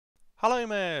Hello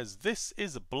mares, this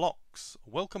is Blocks.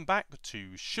 Welcome back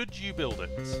to Should You Build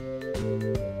It?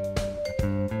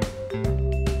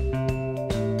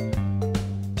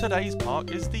 Today's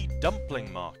park is the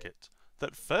Dumpling Market,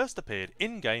 that first appeared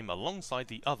in-game alongside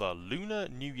the other Lunar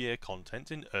New Year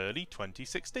content in early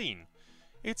 2016.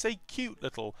 It's a cute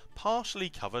little, partially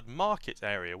covered market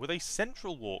area with a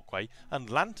central walkway and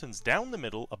lanterns down the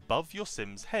middle above your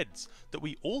Sims' heads that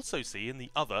we also see in the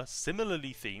other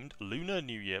similarly themed Lunar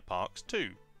New Year parks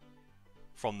too.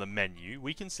 From the menu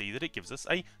we can see that it gives us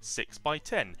a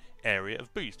 6x10 area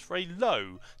of boost for a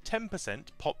low 10%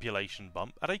 population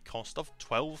bump at a cost of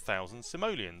 12,000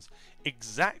 simoleons,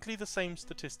 exactly the same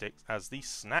statistics as the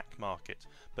snack market,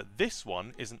 but this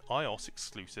one is an iOS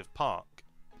exclusive park.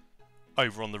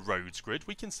 Over on the roads grid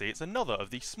we can see it's another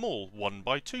of the small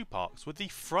 1x2 parks, with the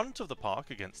front of the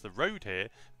park against the road here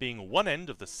being one end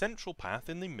of the central path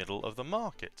in the middle of the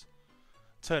market.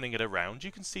 Turning it around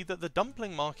you can see that the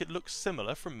dumpling market looks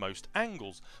similar from most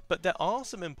angles, but there are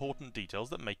some important details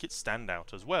that make it stand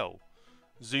out as well.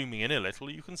 Zooming in a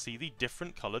little you can see the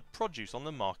different coloured produce on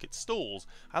the market stalls,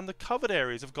 and the covered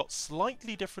areas have got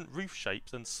slightly different roof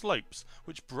shapes and slopes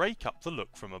which break up the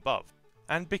look from above.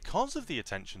 And because of the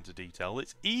attention to detail,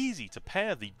 it's easy to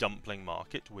pair the dumpling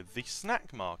market with the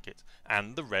snack market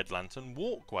and the red lantern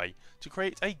walkway to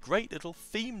create a great little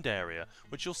themed area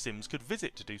which your Sims could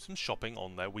visit to do some shopping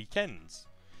on their weekends.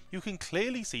 You can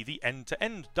clearly see the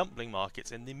end-to-end dumpling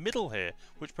markets in the middle here,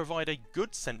 which provide a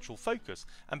good central focus,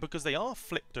 and because they are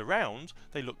flipped around,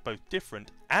 they look both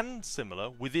different and similar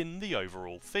within the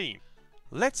overall theme.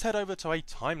 Let's head over to a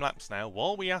time-lapse now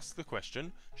while we ask the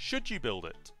question, should you build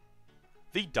it?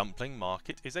 The Dumpling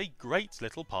Market is a great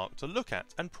little park to look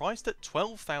at, and priced at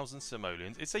 12,000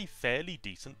 simoleons it's a fairly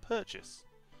decent purchase.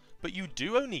 But you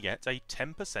do only get a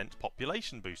 10%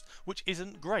 population boost, which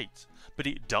isn't great, but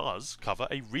it does cover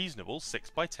a reasonable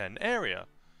 6x10 area.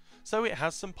 So it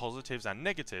has some positives and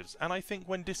negatives, and I think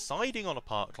when deciding on a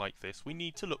park like this we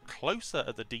need to look closer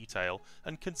at the detail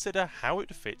and consider how it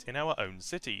would fit in our own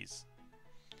cities.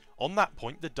 On that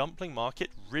point the Dumpling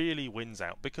Market really wins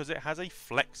out because it has a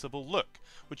flexible look,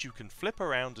 which you can flip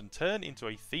around and turn into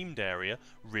a themed area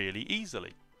really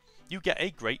easily. You get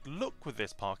a great look with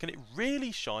this park, and it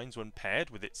really shines when paired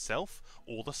with itself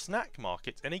or the snack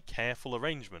market in a careful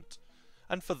arrangement.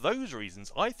 And for those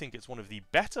reasons I think it's one of the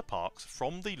better parks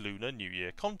from the Lunar New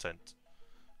Year content.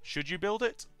 Should you build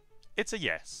it? It's a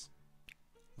yes.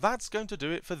 That's going to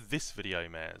do it for this video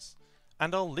mares.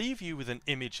 And I'll leave you with an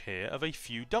image here of a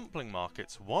few dumpling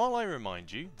markets, while I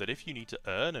remind you that if you need to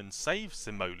earn and save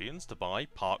simoleons to buy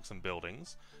parks and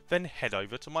buildings, then head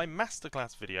over to my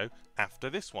masterclass video after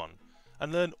this one,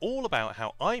 and learn all about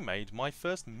how I made my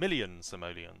first 1,000,000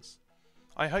 simoleons.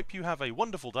 I hope you have a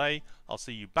wonderful day. I'll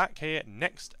see you back here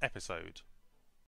next episode.